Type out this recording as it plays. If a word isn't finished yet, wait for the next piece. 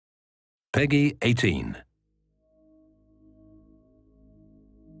Peggy 18.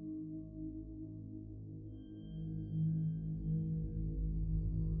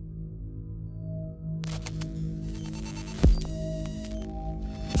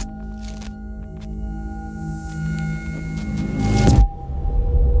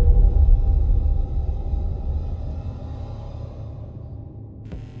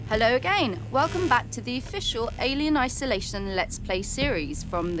 Hello again, welcome back to the official Alien Isolation Let's Play series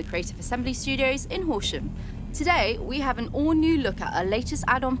from the Creative Assembly Studios in Horsham. Today we have an all-new look at our latest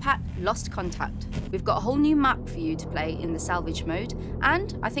add-on pack, Lost Contact. We've got a whole new map for you to play in the salvage mode,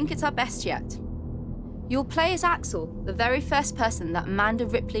 and I think it's our best yet. You'll play as Axel, the very first person that Amanda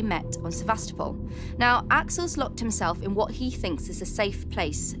Ripley met on Sevastopol. Now, Axel's locked himself in what he thinks is a safe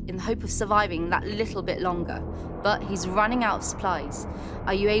place in the hope of surviving that little bit longer, but he's running out of supplies.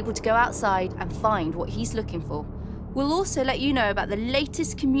 Are you able to go outside and find what he's looking for? We'll also let you know about the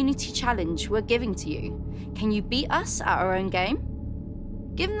latest community challenge we're giving to you. Can you beat us at our own game?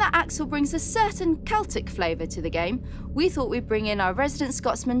 Given that Axel brings a certain Celtic flavour to the game, we thought we'd bring in our resident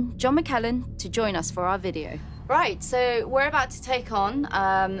Scotsman, John McKellen, to join us for our video. Right, so we're about to take on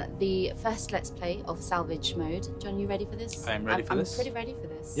the first Let's Play of Salvage Mode. John, you ready for this? I'm ready for this. I'm pretty ready for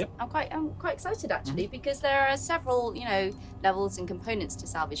this. Yep. I'm quite excited actually, because there are several, levels and components to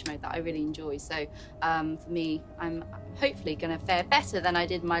Salvage Mode that I really enjoy. So for me, I'm hopefully going to fare better than I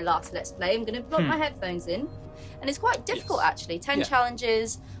did my last Let's Play. I'm going to put my headphones in. And it's quite difficult actually. 10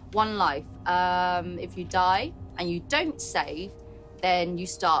 challenges, 1 life. If you die and you don't save, then you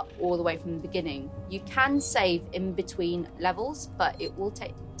start all the way from the beginning. You can save in between levels, but it will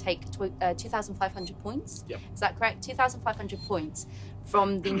take 2,500 points. Yep. Is that correct? 2,500 points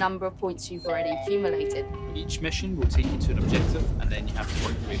from the number of points you've already accumulated. Each mission will take you to an objective, and then you have to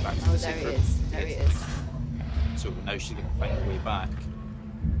work your way back to the there safe it room. is. There it is. So now she's going to find her way back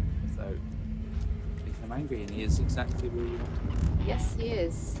without making him angry, and he is exactly where you want him. Yes, he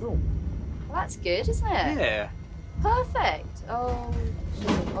is. Cool. Well, that's good, isn't it? Yeah. Perfect. Oh,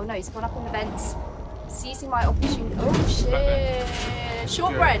 shit. Oh no, he's gone up in the vents. Seizing my opportunity. Oh shit.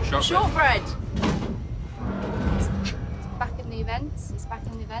 Shortbread. Shortbread. He's back in the events. He's back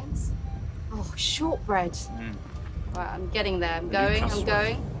in the events. Oh, shortbread. Right, I'm getting there. I'm going.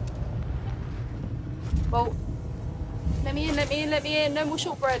 Well, let me in. No more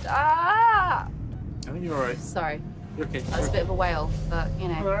shortbread. Ah! I think you're alright. Sorry. You're okay. That was a bit of a wail, but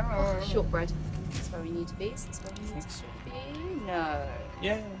shortbread. That's where we need to be. Is this where we need to be? No.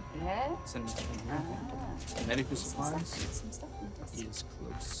 Yeah. Yeah? It's in here. Medical supplies. Some stuff in the desk. He is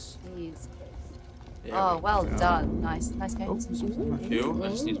close. He is close. There Oh, we well go. done. Nice game. Oh, something I feel. I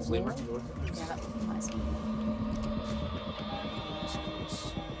just need a flavour. Yeah, that would be nice.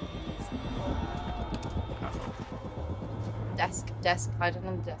 Desk. Hide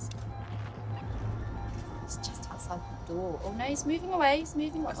under the desk. He's just outside the door. Oh no, he's moving away.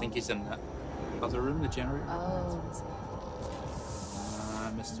 I think he's in that other room, the generator. Oh.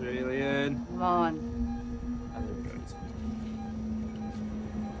 Mr. Alien. Come on. And there we go.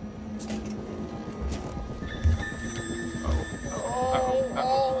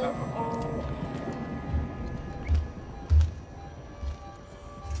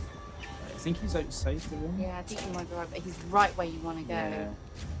 I think he's outside the room. Yeah, I think he might be right, but he's right where you want to go. Yeah.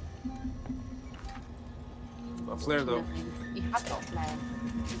 Got a flare though. You have got a flare.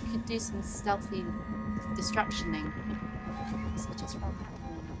 You could do some stealthy distractioning. So just run.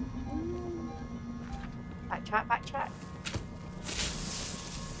 Backtrack.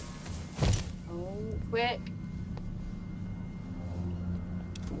 Oh, quick.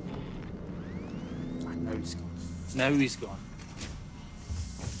 Now he's gone.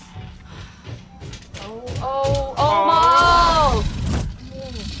 Oh!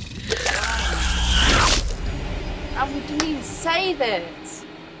 And we didn't even save it.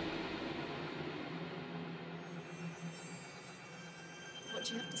 What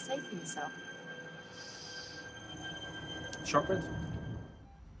do you have to say for yourself? Shortbread?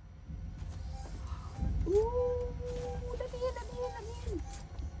 Ooh, let me in.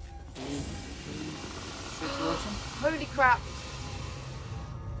 Holy crap.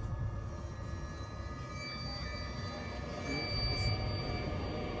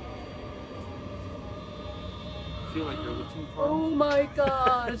 I feel like you're looking for him. Oh my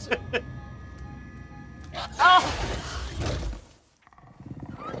god. Oh!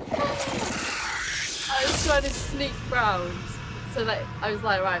 I was trying to sneak round so that I was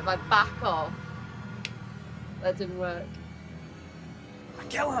like, right, if I back off. That didn't work. I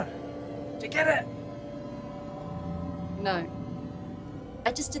kill her! Did you get it? No.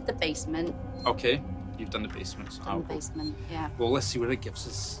 I just did the basement. Okay, you've done the basement. So Done the basement, yeah. Well, let's see what it gives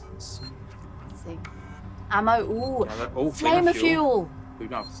us. Let's see. see. Ammo. Ooh. Oh, Flame of fuel. We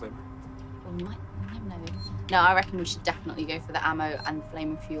don't have flame. Well, we never know. No, I reckon we should definitely go for the ammo and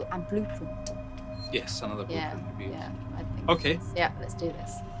flame of fuel and blueprint. Yes, another Yeah, blueprint would be yeah, I think. Okay. Yeah, let's do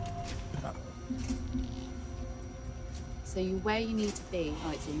this. So where you need to be?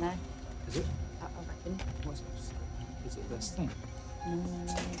 Oh, it's in there. Is it? I reckon. What's it? Is it this thing?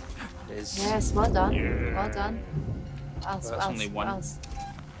 It is. Yes, well done. Yeah. Well done. What else? That's What else? only What one. else?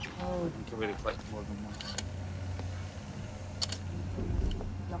 Oh, I can really collect more than one.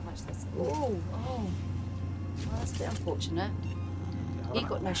 not much this. Oh, oh. Well, that's a bit unfortunate. He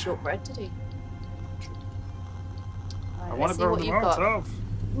got no shortbread, did he? I Right, want let's to see burn what them you've all got. off.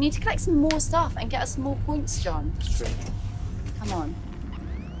 You need to collect some more stuff and get us some more points, John. That's true. Come on.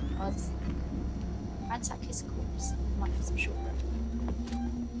 Ransack his corpse. Might have some shortbread.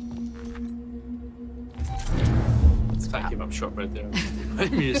 In fact, I gave up shortbread there. I'm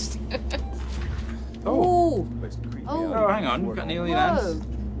amused. Oh. Oh, hang on. We've got an alien ants.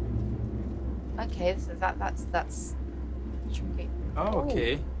 Okay, so that's tricky. Oh,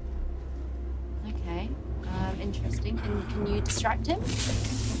 okay. Okay. Interesting. Can you distract him?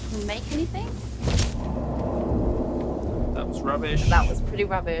 Can you make anything? That was rubbish. That was pretty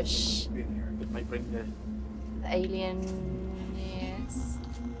rubbish. It might bring the... The alien, yes.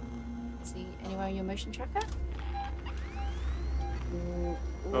 Is he anywhere in your motion tracker? Ooh.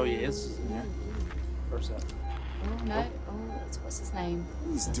 Oh, he is. Yeah. Where's that? Oh, no. Oh, what's his name?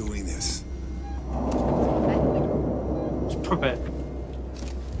 Who's doing this? It's Puppet.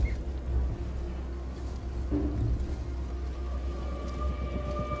 No,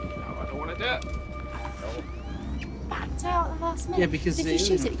 I don't want to do it. Backed out at the last minute. Yeah, because if the you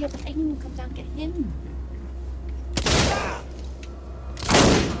shoot alien- it, yeah, but the alien will come down and get him.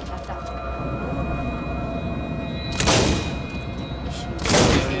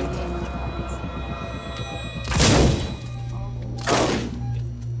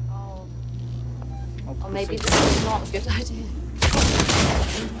 Or maybe this is not a good idea.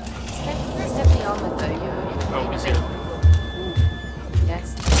 It's definitely armored though. Oh, he's here.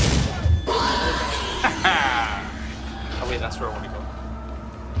 Yes. Oh wait, that's where I want to go.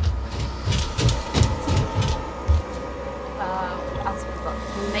 What else have we got?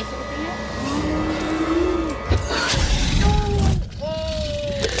 Can we make anything yet?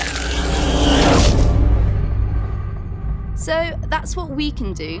 So that's what we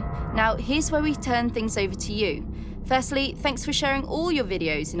can do. Now here's where we turn things over to you. Firstly, thanks for sharing all your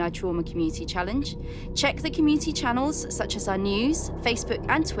videos in our Trauma Community Challenge. Check the community channels such as our news, Facebook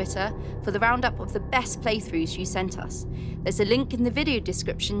and Twitter for the roundup of the best playthroughs you sent us. There's a link in the video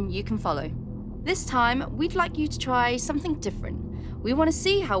description you can follow. This time, we'd like you to try something different. We want to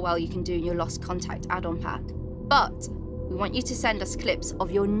see how well you can do in your Lost Contact add-on pack. But we want you to send us clips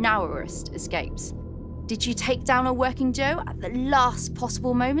of your narrowest escapes. Did you take down a working Joe at the last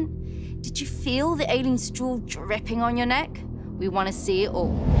possible moment? Did you feel the alien's drool dripping on your neck? We want to see it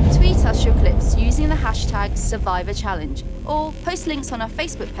all. Tweet us your clips using the hashtag #SurvivorChallenge or post links on our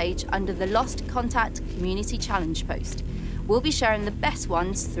Facebook page under the Lost Contact Community Challenge post. We'll be sharing the best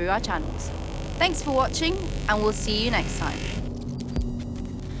ones through our channels. Thanks for watching and we'll see you next time.